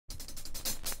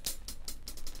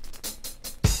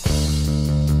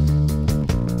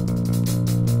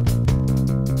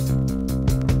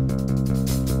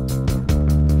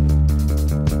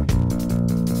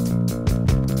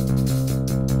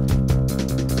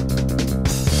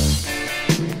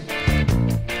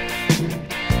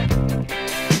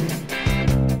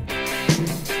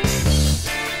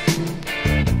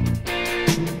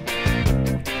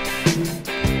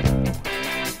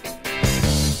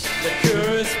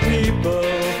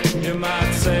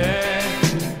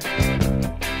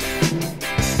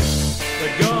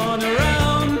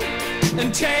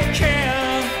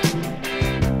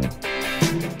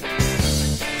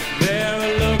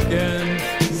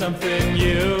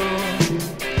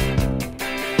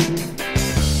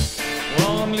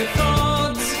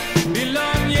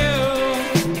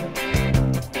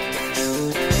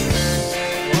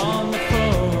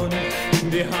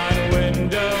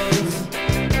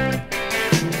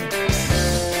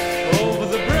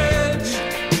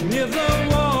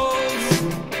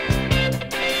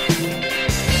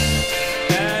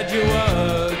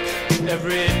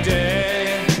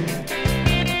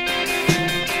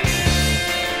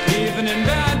even in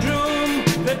bedroom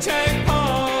they take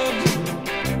part.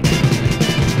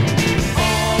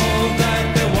 All that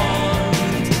they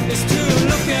want is to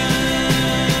look in,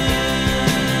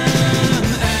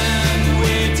 and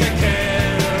we take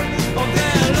care of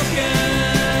their looking.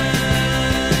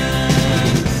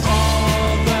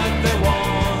 All that they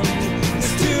want is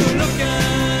to look in,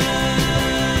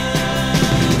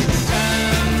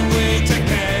 and we take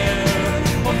care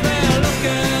of their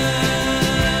looking.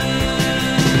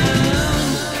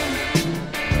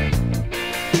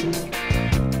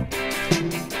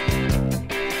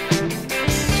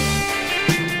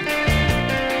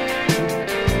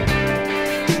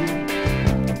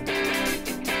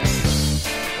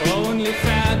 Only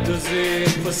fantasy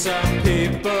for some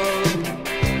people.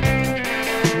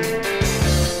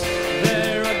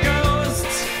 There are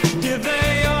ghosts, here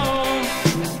they are.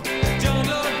 Don't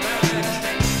look back.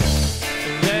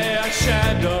 They are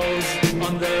shadows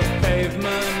on the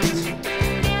pavement.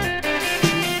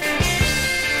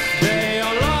 They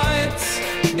are lights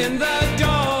in the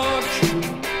dark.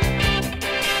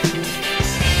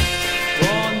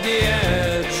 On the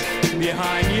edge,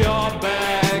 behind your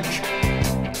back.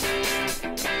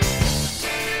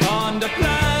 On the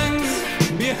planks,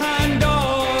 behind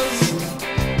doors.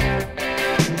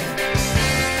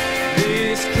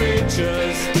 These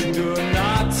creatures do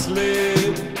not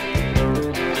sleep.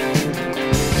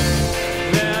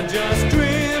 They're just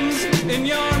dreams in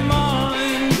your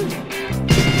mind.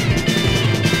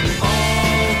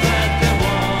 All that they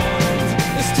want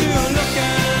is to look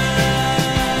in,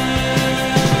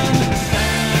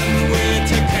 and we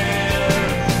take care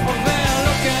of their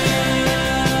looking.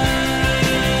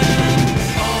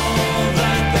 All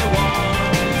that they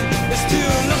want is to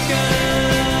look in,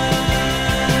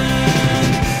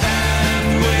 and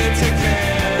we take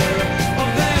care of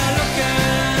their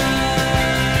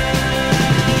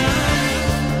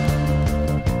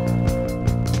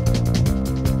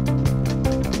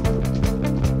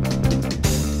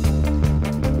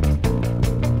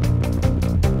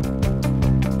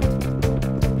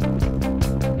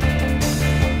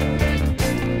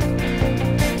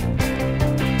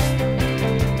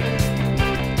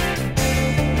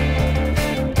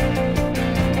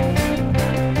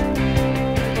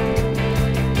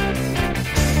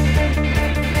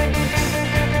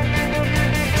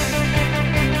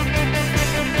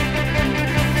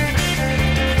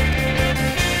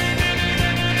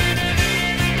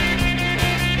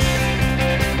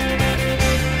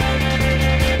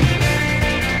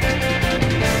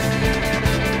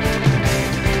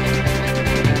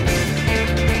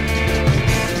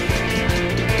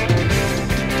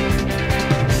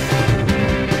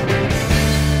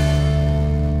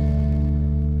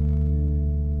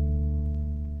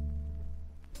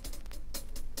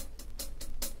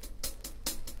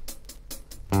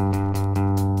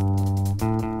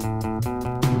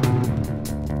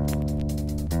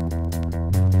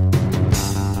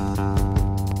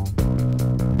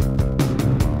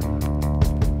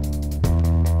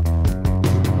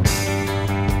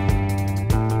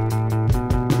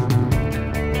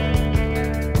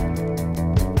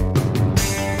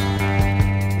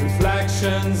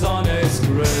reflections on a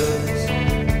script.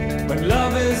 When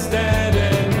love is dead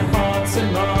in hearts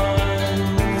and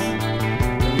minds,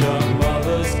 when young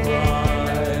mothers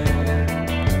cry,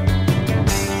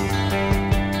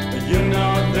 you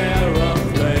know there are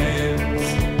flames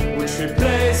which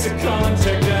replace a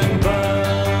contract and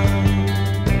burn,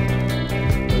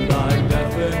 like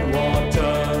death in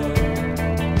water.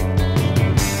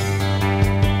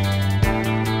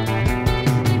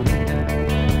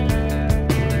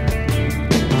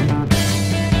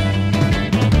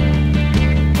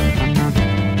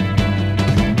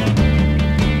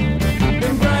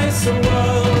 Embrace the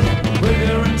world with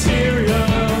your interior.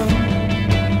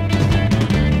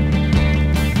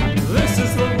 This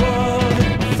is the world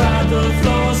without the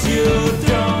flaws you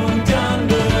don't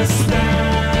understand.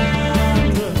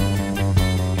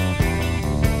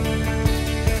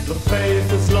 The faith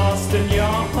is lost in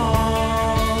your heart.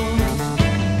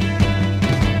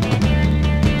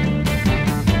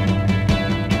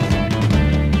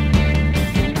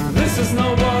 This is no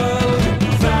world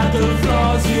without the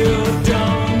flaws you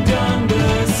don't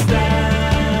understand.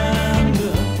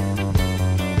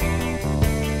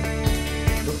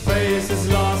 The face is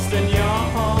lost in your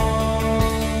heart.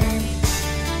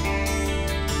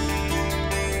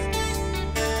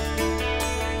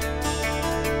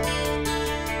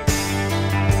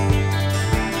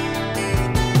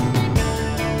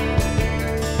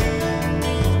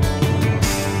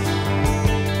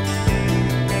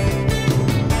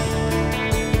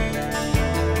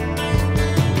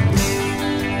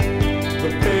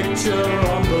 picture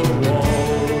on the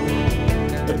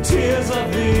wall. The tears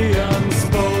of the